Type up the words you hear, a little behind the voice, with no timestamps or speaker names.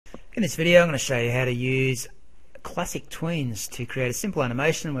In this video I'm going to show you how to use Classic Tweens to create a simple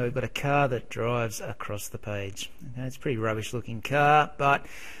animation where we've got a car that drives across the page. Okay, it's a pretty rubbish looking car, but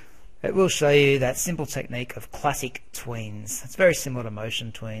it will show you that simple technique of Classic Tweens. It's very similar to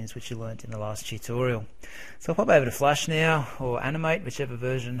Motion Tweens, which you learnt in the last tutorial. So I'll pop over to Flash now, or Animate, whichever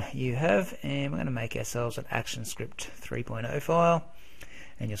version you have, and we're going to make ourselves an ActionScript 3.0 file.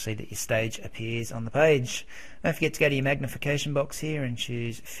 And you'll see that your stage appears on the page. Don't forget to go to your magnification box here and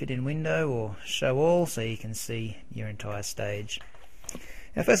choose Fit in Window or Show All so you can see your entire stage.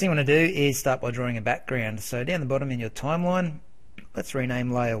 Now, first thing you want to do is start by drawing a background. So down the bottom in your timeline, let's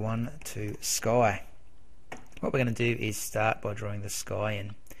rename layer 1 to Sky. What we're going to do is start by drawing the sky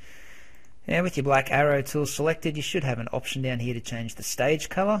in. Now with your black arrow tool selected, you should have an option down here to change the stage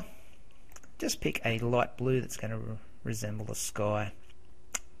color. Just pick a light blue that's going to resemble the sky.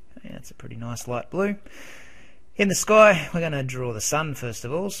 Yeah, it's a pretty nice light blue. In the sky, we're going to draw the sun first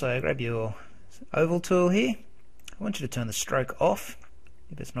of all, so grab your oval tool here. I want you to turn the stroke off,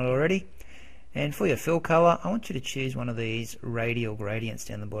 if it's not already. And for your fill color, I want you to choose one of these radial gradients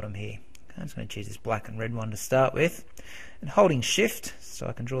down the bottom here. Okay, I'm just going to choose this black and red one to start with. And holding shift, so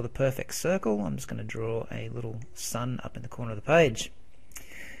I can draw the perfect circle, I'm just going to draw a little sun up in the corner of the page.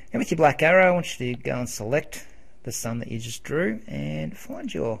 And with your black arrow, I want you to go and select the sun that you just drew and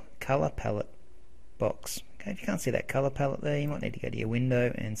find your color palette box. Okay, if you can't see that color palette there, you might need to go to your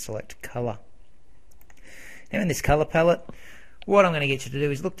window and select color. Now in this color palette, what I'm going to get you to do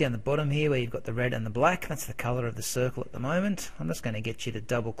is look down the bottom here where you've got the red and the black. That's the color of the circle at the moment. I'm just going to get you to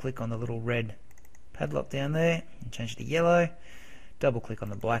double click on the little red padlock down there and change it to yellow. Double click on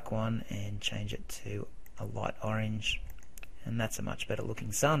the black one and change it to a light orange, and that's a much better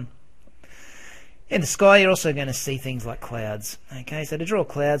looking sun. In the sky, you're also going to see things like clouds. Okay, so to draw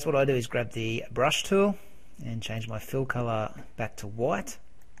clouds, what I do is grab the brush tool and change my fill color back to white.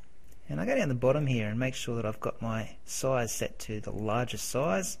 And I go down the bottom here and make sure that I've got my size set to the largest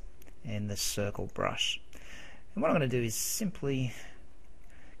size and the circle brush. And what I'm going to do is simply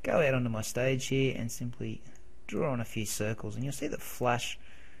go out onto my stage here and simply draw on a few circles. And you'll see that Flash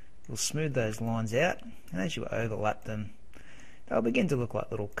will smooth those lines out. And as you overlap them, they'll begin to look like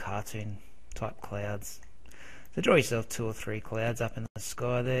little cartoon type clouds. So draw yourself 2 or 3 clouds up in the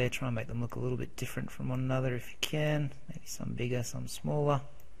sky there. Try and make them look a little bit different from one another if you can. Maybe some bigger, some smaller.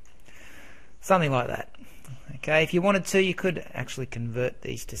 Something like that. Okay, if you wanted to, you could actually convert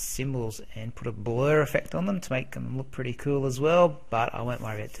these to symbols and put a blur effect on them to make them look pretty cool as well, but I won't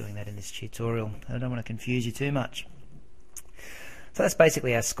worry about doing that in this tutorial. I don't want to confuse you too much. So that's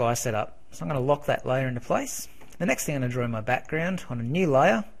basically our sky setup. So I'm going to lock that layer into place. The next thing I'm going to draw in my background on a new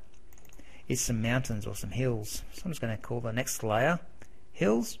layer is some mountains or some hills. So I'm just going to call the next layer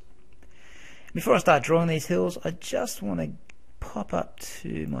Hills. Before I start drawing these hills, I just want to pop up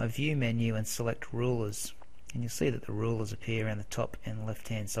to my view menu and select rulers. And you'll see that the rulers appear around the top and left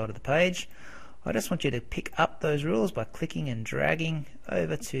hand side of the page. I just want you to pick up those rulers by clicking and dragging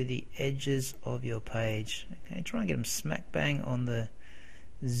over to the edges of your page. Okay, try and get them smack bang on the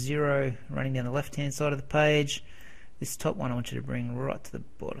 0 running down the left hand side of the page. This top one I want you to bring right to the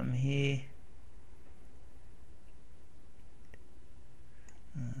bottom here.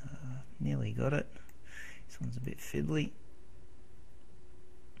 Nearly got it. This one's a bit fiddly.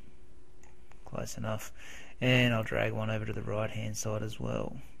 Close enough. And I'll drag one over to the right hand side as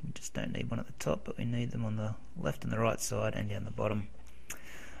well. We just don't need one at the top, but we need them on the left and the right side and down the bottom.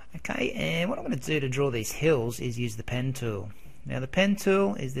 Okay, and what I'm going to do to draw these hills is use the pen tool. Now the pen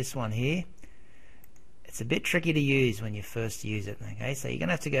tool is this one here. It's a bit tricky to use when you first use it. Okay, so you're going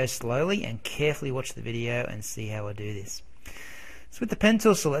to have to go slowly and carefully watch the video and see how I do this. So with the pen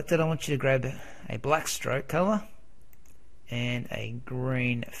tool selected, I want you to grab a black stroke color and a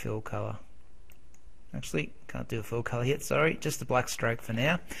green fill color. Actually, can't do a fill color yet, sorry, just the black stroke for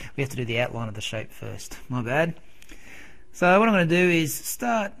now. We have to do the outline of the shape first, my bad. So what I'm going to do is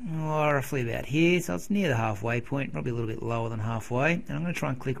start roughly about here, so it's near the halfway point, probably a little bit lower than halfway, and I'm going to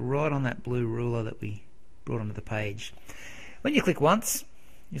try and click right on that blue ruler that we brought onto the page. When you click once,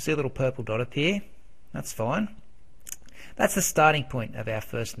 you'll see a little purple dot appear. That's fine. That's the starting point of our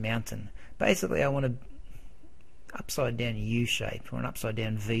first mountain. Basically I want an upside down U shape or an upside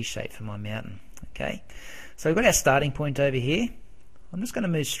down V shape for my mountain. Okay, so we've got our starting point over here. I'm just going to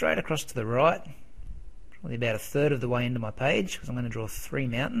move straight across to the right, probably about 1/3 of the way into my page, because I'm going to draw 3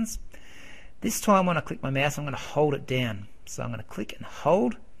 mountains. This time when I click my mouse, I'm going to hold it down. So I'm going to click and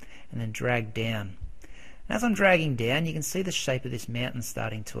hold and then drag down. And as I'm dragging down, you can see the shape of this mountain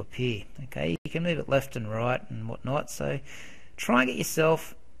starting to appear. Okay, you can move it left and right and whatnot, so try and get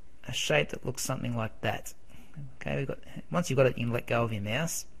yourself a shape that looks something like that. Okay, once you've got it, you can let go of your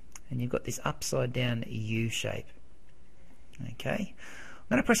mouse and you've got this upside down U shape. Okay, I'm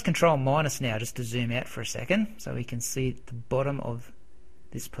going to press Control minus now just to zoom out for a second so we can see the bottom of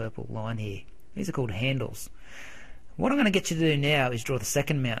this purple line here. These are called handles. What I'm going to get you to do now is draw the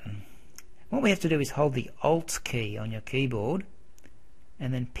second mountain. What we have to do is hold the Alt key on your keyboard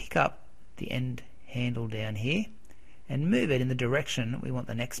and then pick up the end handle down here and move it in the direction we want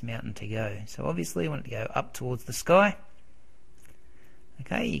the next mountain to go. So obviously we want it to go up towards the sky.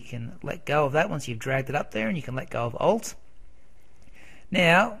 Okay, you can let go of that once you've dragged it up there, and you can let go of Alt.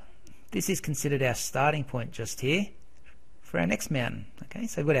 Now, this is considered our starting point just here for our next mountain. Okay,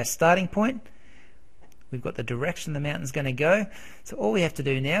 so we've got our starting point, we've got the direction the mountain's going to go, so all we have to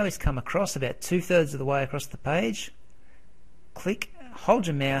do now is come across about 2/3 of the way across the page, click, hold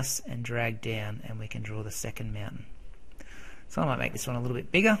your mouse and drag down, and we can draw the second mountain. So I might make this one a little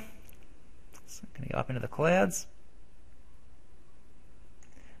bit bigger. So I'm going to go up into the clouds,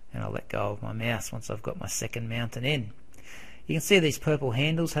 and I'll let go of my mouse once I've got my second mountain in. You can see these purple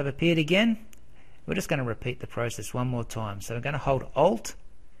handles have appeared again. We're just going to repeat the process one more time. So we're going to hold Alt.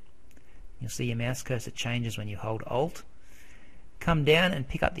 You'll see your mouse cursor changes when you hold Alt. Come down and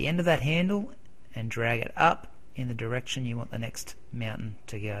pick up the end of that handle and drag it up in the direction you want the next mountain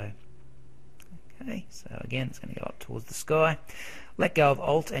to go. Okay, so again it's going to go up towards the sky. Let go of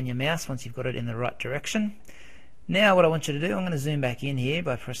Alt and your mouse once you've got it in the right direction. Now what I want you to do, I'm going to zoom back in here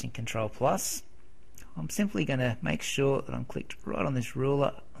by pressing Control plus. I'm simply going to make sure that I'm clicked right on this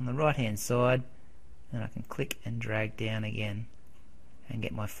ruler on the right hand side, and I can click and drag down again and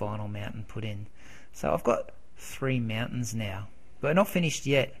get my final mountain put in. So I've got 3 mountains now, but we're not finished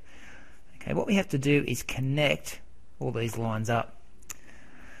yet. Okay, what we have to do is connect all these lines up.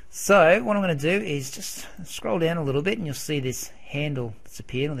 So what I'm going to do is just scroll down a little bit, and you'll see this handle that's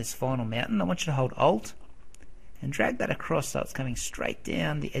appeared on this final mountain. I want you to hold Alt and drag that across so it's coming straight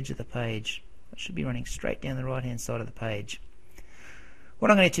down the edge of the page. It should be running straight down the right hand side of the page.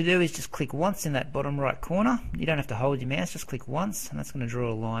 What I'm going to do is just click once in that bottom right corner. You don't have to hold your mouse, just click once, and that's going to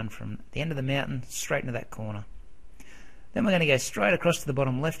draw a line from the end of the mountain straight into that corner. Then we're going to go straight across to the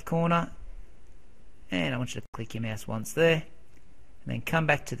bottom left corner, and I want you to click your mouse once there, and then come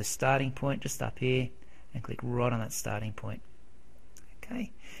back to the starting point just up here and click right on that starting point.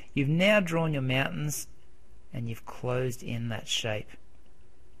 Okay, you've now drawn your mountains and you've closed in that shape.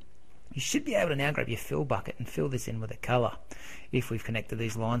 You should be able to now grab your fill bucket and fill this in with a colour if we've connected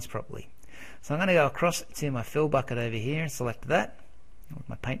these lines properly. So I'm going to go across to my fill bucket over here and select that with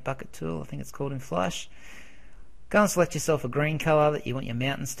my paint bucket tool, I think it's called in Flash. Go and select yourself a green colour that you want your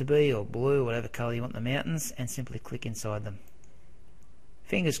mountains to be, or blue, whatever colour you want the mountains, and simply click inside them.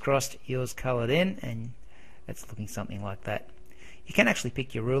 Fingers crossed yours coloured in, and it's looking something like that. You can actually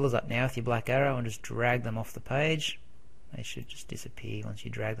pick your rulers up now with your black arrow and just drag them off the page. They should just disappear once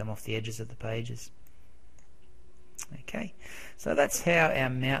you drag them off the edges of the pages. Okay, so that's how our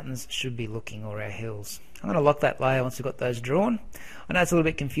mountains should be looking, or our hills. I'm going to lock that layer once we've got those drawn. I know it's a little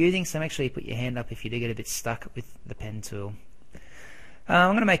bit confusing, so make sure you put your hand up if you do get a bit stuck with the pen tool.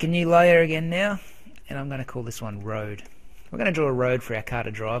 I'm going to make a new layer again now, and I'm going to call this one Road. We're going to draw a road for our car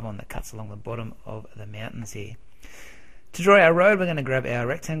to drive on that cuts along the bottom of the mountains here. To draw our road, we're going to grab our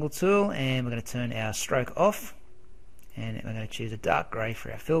rectangle tool, and we're going to turn our stroke off, and we're going to choose a dark grey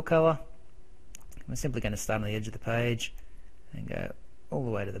for our fill colour. We're simply going to start on the edge of the page and go all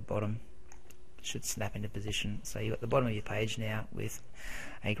the way to the bottom. It should snap into position, so you've got the bottom of your page now with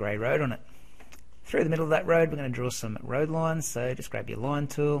a grey road on it. Through the middle of that road we're going to draw some road lines, so just grab your line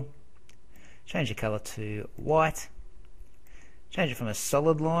tool, change your colour to white, change it from a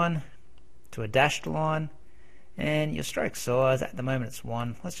solid line to a dashed line, and your stroke size, at the moment it's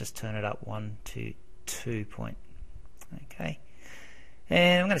 1, let's just turn it up 1 to 2 point. Okay,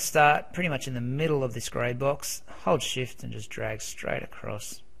 and I'm going to start pretty much in the middle of this grey box, hold shift and just drag straight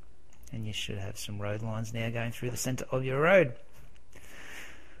across, and you should have some road lines now going through the centre of your road.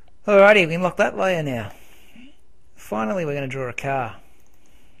 Alrighty, we can lock that layer now. Finally we're going to draw a car.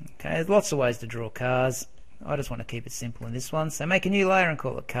 Okay, there's lots of ways to draw cars. I just want to keep it simple in this one, so make a new layer and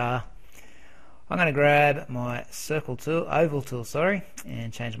call it car. I'm going to grab my circle tool, oval tool, sorry,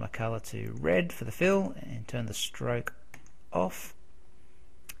 and change my colour to red for the fill and turn the stroke off.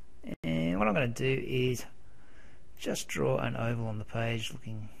 And what I'm going to do is just draw an oval on the page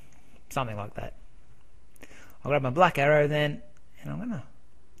looking something like that. I'll grab my black arrow then, and I'm going to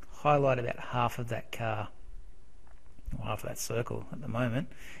highlight about half of that car, or half of that circle at the moment,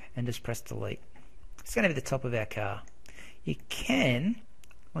 and just press delete. It's going to be the top of our car. You can,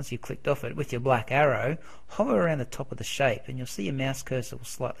 once you've clicked off it with your black arrow, hover around the top of the shape and you'll see your mouse cursor will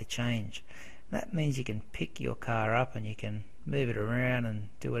slightly change. That means you can pick your car up and you can move it around and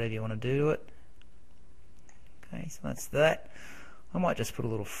do whatever you want to do to it. Okay, so that's that. I might just put a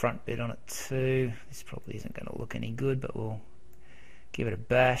little front bit on it too. This probably isn't going to look any good, but we'll give it a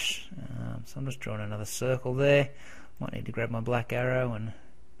bash. So I'm just drawing another circle there. Might need to grab my black arrow and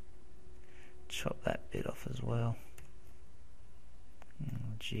chop that bit off as well.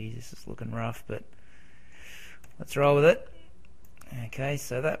 Oh geez, this is looking rough, but let's roll with it. Okay,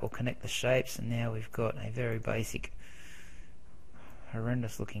 so that will connect the shapes, and now we've got a very basic,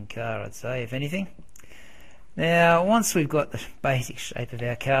 horrendous looking car, I'd say, if anything. Now, once we've got the basic shape of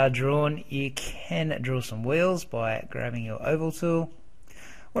our car drawn, you can draw some wheels by grabbing your oval tool.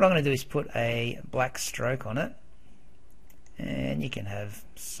 What I'm going to do is put a black stroke on it, and you can have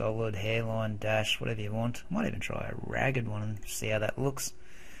solid, hairline, dash, whatever you want. Might even try a ragged one and see how that looks.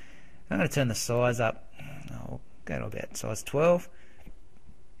 I'm going to turn the size up. I'll go to about size 12,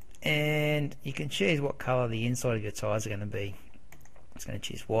 and you can choose what colour the inside of your tyres are going to be. I'm just going to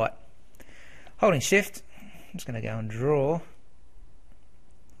choose white. Holding shift, I'm just going to go and draw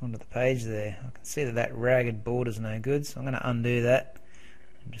onto the page there. I can see that that ragged border is no good, so I'm going to undo that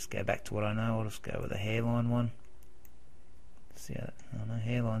and just go back to what I know. I'll just go with a hairline one. See how that, oh no,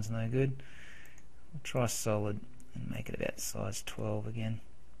 hairline's no good. We'll try solid and make it about size 12 again.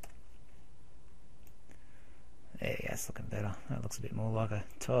 There you go, that's looking better. That looks a bit more like a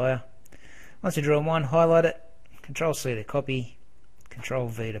tyre. Once you draw one, highlight it, Control C to copy, Control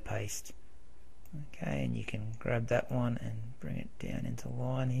V to paste. Okay, and you can grab that one and bring it down into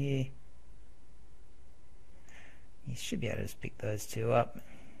line here. You should be able to just pick those two up,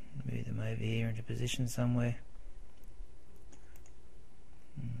 move them over here into position somewhere.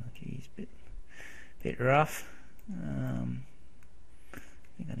 Geez, bit rough. I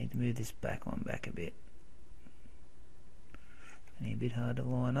think I need to move this back one back a bit. A bit hard to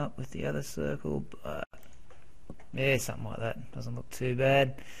line up with the other circle, but yeah, something like that. Doesn't look too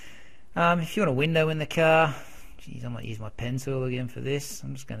bad. If you want a window in the car, geez, I might use my pen tool again for this.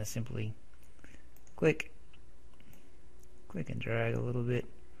 I'm just going to simply click and drag a little bit.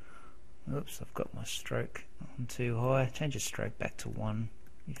 Oops, I've got my stroke on too high. Change the stroke back to 1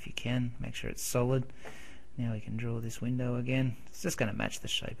 if you can. Make sure it's solid. Now we can draw this window again. It's just going to match the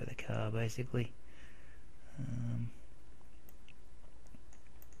shape of the car basically.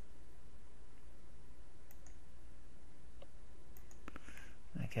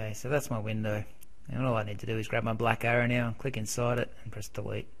 Okay, so that's my window, and all I need to do is grab my black arrow now and click inside it and press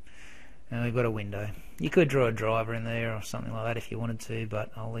delete. And we've got a window. You could draw a driver in there or something like that if you wanted to, but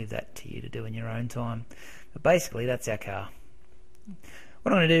I'll leave that to you to do in your own time. But basically that's our car.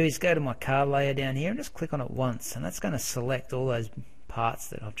 What I'm going to do is go to my car layer down here and just click on it once, and that's going to select all those parts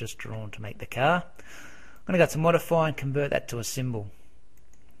that I've just drawn to make the car. I'm going to go to modify and convert that to a symbol.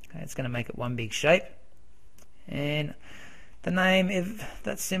 Okay, it's going to make it one big shape, and the name of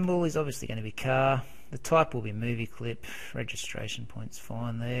that symbol is obviously going to be car. The type will be movie clip. Registration point's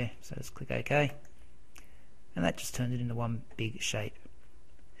fine there, so just click OK. And that just turned it into one big shape.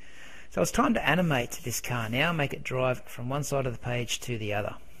 So it's time to animate this car now, make it drive from one side of the page to the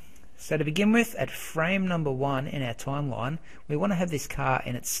other. So to begin with, at frame number 1 in our timeline, we want to have this car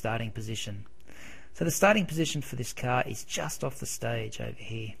in its starting position. So the starting position for this car is just off the stage over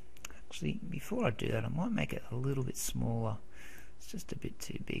here. Actually, before I do that, I might make it a little bit smaller. It's just a bit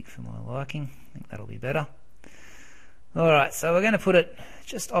too big for my liking. I think that'll be better. Alright, so we're going to put it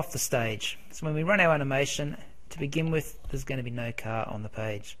just off the stage. So when we run our animation, to begin with, there's going to be no car on the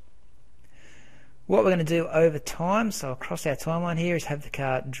page. What we're going to do over time, so across our timeline here, is have the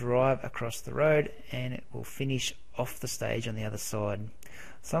car drive across the road, and it will finish off the stage on the other side.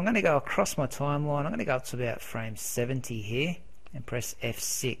 So I'm going to go across my timeline. I'm going to go up to about frame 70 here and press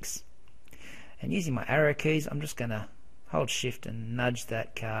F6. And using my arrow keys, I'm just going to hold shift and nudge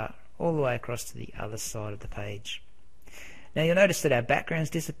that car all the way across to the other side of the page. Now you'll notice that our background's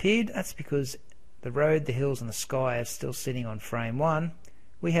disappeared. That's because the road, the hills and the sky are still sitting on frame 1.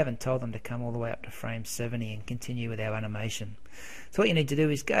 We haven't told them to come all the way up to frame 70 and continue with our animation. So what you need to do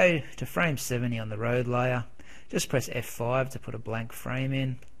is go to frame 70 on the road layer, just press F5 to put a blank frame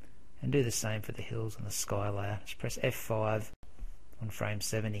in, and do the same for the hills and the sky layer. Just press F5 on frame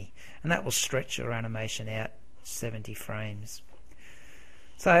 70, and that will stretch your animation out 70 frames.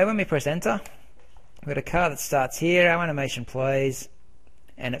 So when we press enter, we've got a car that starts here, our animation plays,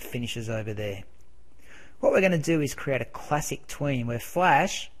 and it finishes over there. What we're going to do is create a classic tween where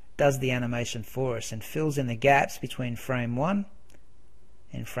Flash does the animation for us and fills in the gaps between frame 1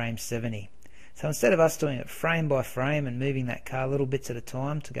 and frame 70. So instead of us doing it frame by frame and moving that car little bits at a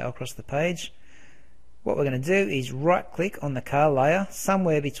time to go across the page, what we're going to do is right click on the car layer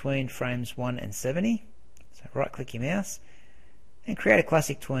somewhere between frames 1 and 70. So right click your mouse and create a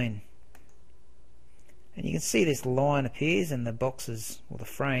classic tween. And you can see this line appears and the boxes or the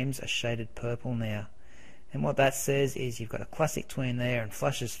frames are shaded purple now. And what that says is you've got a classic tween there, and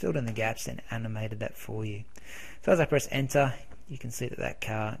Flash has filled in the gaps and animated that for you. So as I press enter, you can see that that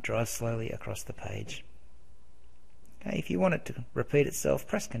car drives slowly across the page. Okay, if you want it to repeat itself,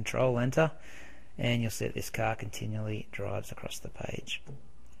 press Control Enter, and you'll see that this car continually drives across the page.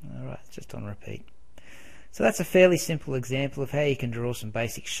 Alright, just on repeat. So that's a fairly simple example of how you can draw some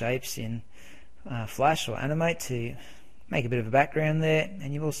basic shapes in Flash or Animate to make a bit of a background there,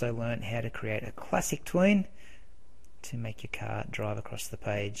 and you've also learned how to create a classic tween to make your car drive across the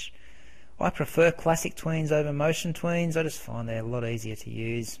page. I prefer classic tweens over motion tweens. I just find they're a lot easier to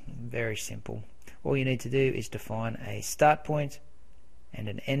use, very simple. All you need to do is define a start point and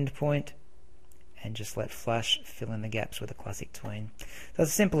an end point, and just let Flash fill in the gaps with a classic tween. So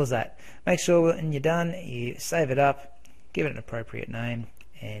it's as simple as that. Make sure when you're done you save it up, give it an appropriate name,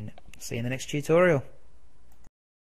 and see you in the next tutorial.